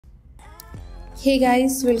Hey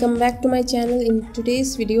guys, welcome back to my channel. In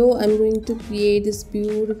today's video I'm going to create this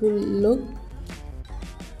beautiful look.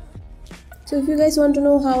 So if you guys want to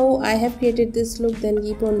know how I have created this look, then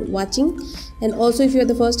keep on watching. And also if you are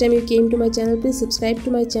the first time you came to my channel, please subscribe to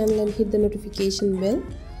my channel and hit the notification bell.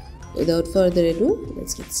 Without further ado,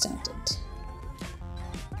 let's get started.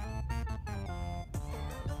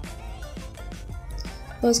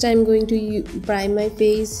 First I'm going to prime my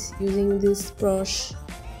face using this Praush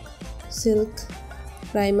silk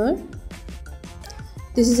primer.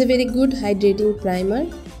 This is a very good hydrating primer.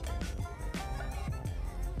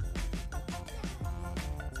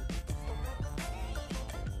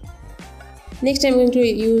 Next I'm going to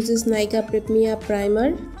use this Nykaa Prep Me Up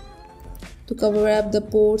primer to cover up the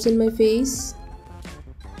pores in my face.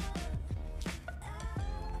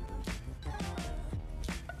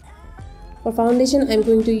 For foundation I'm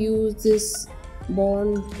going to use this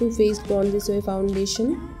Too Faced Born This Way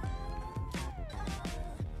foundation.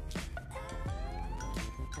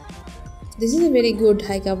 This is a very good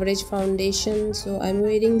high coverage foundation, so I'm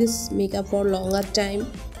wearing this makeup for longer time.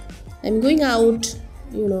 I'm going out,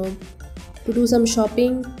 to do some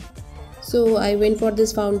shopping, so I went for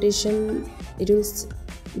this foundation. It will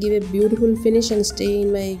give a beautiful finish and stay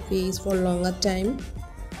in my face for longer time.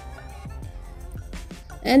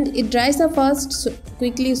 And it dries up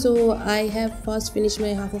quickly, so I have first finished my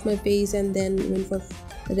half of my face and then went for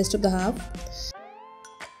the rest of the half.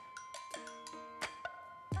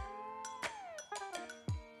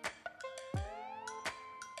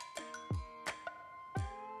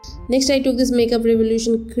 Next I took this Makeup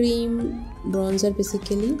Revolution cream bronzer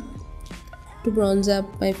basically to bronze up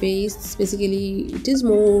my face. Basically it is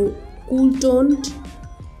more cool toned,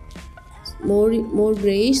 more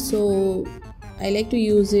grayish, so I like to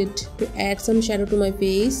use it to add some shadow to my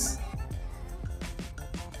face.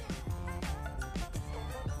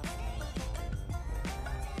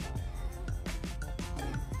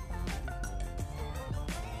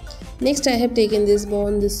 Next I have taken this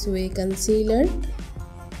Born This Way concealer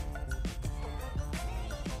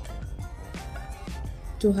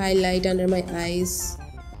to highlight under my eyes,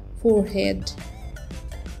 forehead,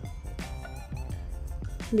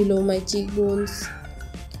 below my cheekbones.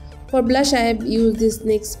 For blush I have used this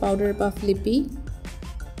NYX Powder Puff Lippie.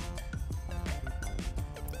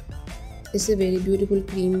 It's a very beautiful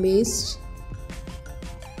cream based.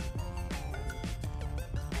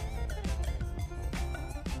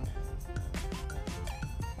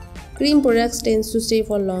 Cream products tends to stay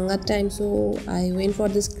for longer time, so I went for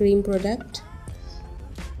this cream product.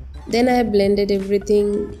 Then I have blended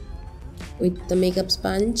everything with the makeup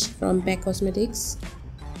sponge from MAC Cosmetics.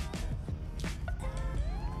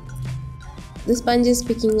 The sponge is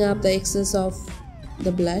picking up the excess of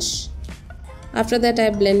the blush. After that I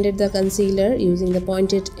have blended the concealer using the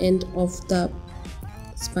pointed end of the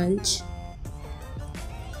sponge.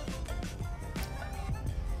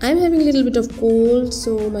 I am having a little bit of cold,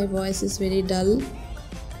 so my voice is very dull.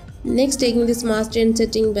 Next, taking this Mask Trend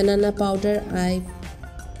Setting Banana Powder, I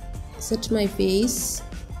set my face.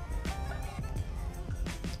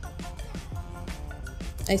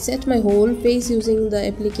 I set my whole face using the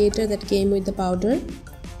applicator that came with the powder,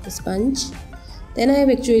 the sponge. Then I have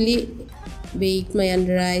actually baked my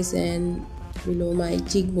under eyes and below my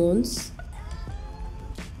cheekbones.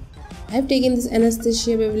 I have taken this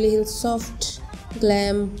Anastasia Beverly Hills Soft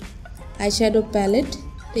Glam eyeshadow palette.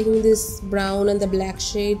 Taking this brown and the black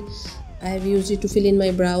shade, I have used it to fill in my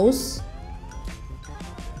brows.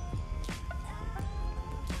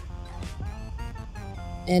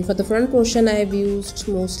 And for the front portion I have used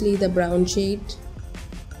mostly the brown shade.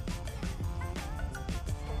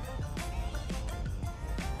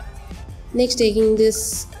 Next, taking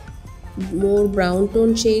this more brown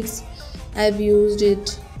tone shades, I have used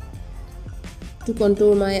it to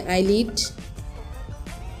contour my eyelid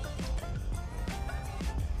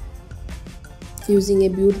using a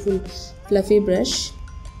beautiful fluffy brush.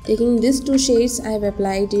 Taking these two shades, I have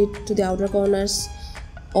applied it to the outer corners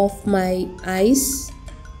of my eyes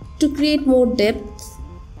to create more depth.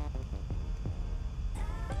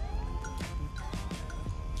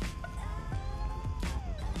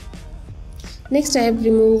 Next I have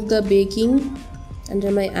removed the baking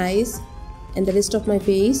under my eyes and the rest of my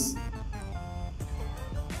face.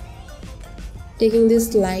 Taking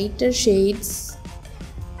these lighter shades,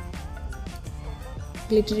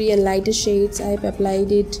 glittery and lighter shades, I have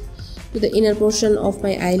applied it to the inner portion of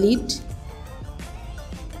my eyelid.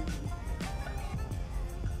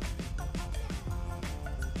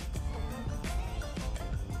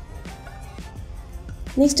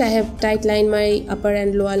 Next I have tight lined my upper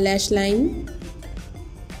and lower lash line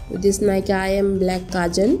with this Nykaa Eyem black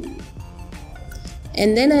Kajal.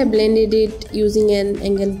 and then I blended it using an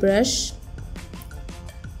angled brush,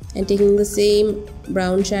 and taking the same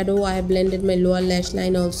brown shadow I blended my lower lash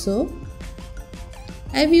line also.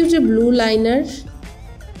 I've used a blue liner.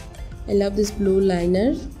 I love this blue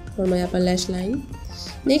liner for my upper lash line.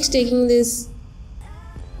 Next, taking this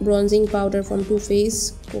bronzing powder from Too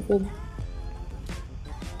Faced Cocoa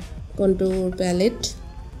Contour Palette,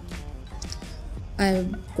 I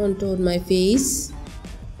have contoured my face.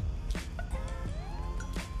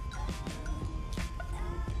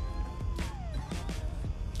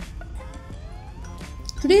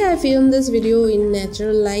 Today I filmed this video in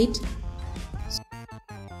natural light.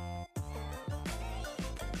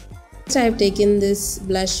 I have taken this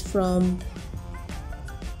blush from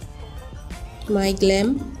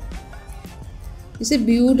MyGlamm. It's a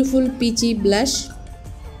beautiful peachy blush.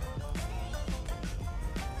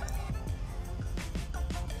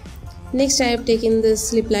 Next, I have taken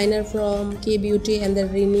this lip liner from K Beauty and the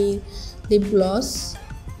Renee lip gloss.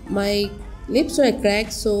 My lips were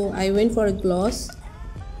cracked, so I went for a gloss.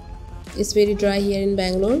 It's very dry here in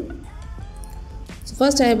Bangalore. So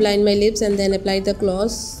first I have lined my lips and then applied the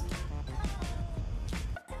gloss.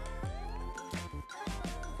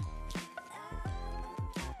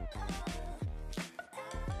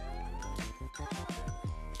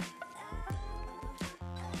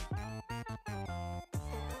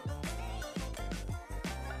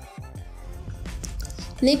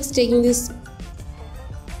 Next, taking this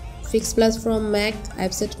Fix Plus from MAC, I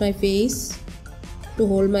have set my face to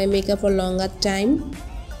hold my makeup for longer time,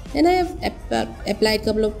 and I have applied a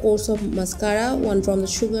couple of coats of mascara, one from the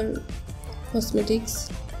Sugar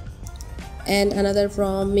Cosmetics and another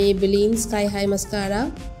from Maybelline Sky High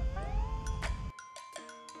Mascara.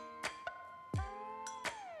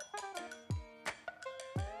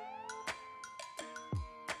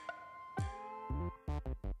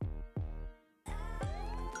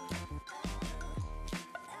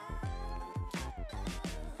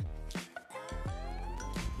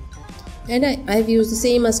 And I've used the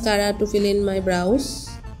same mascara to fill in my brows,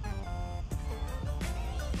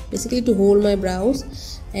 basically to hold my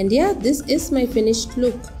brows. And yeah, this is my finished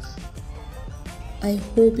look. I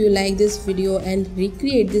hope you like this video and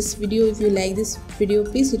recreate this video. If you like this video,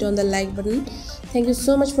 please hit on the like button. Thank you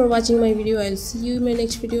so much for watching my video. I'll see you in my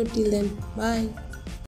next video. Till then, bye.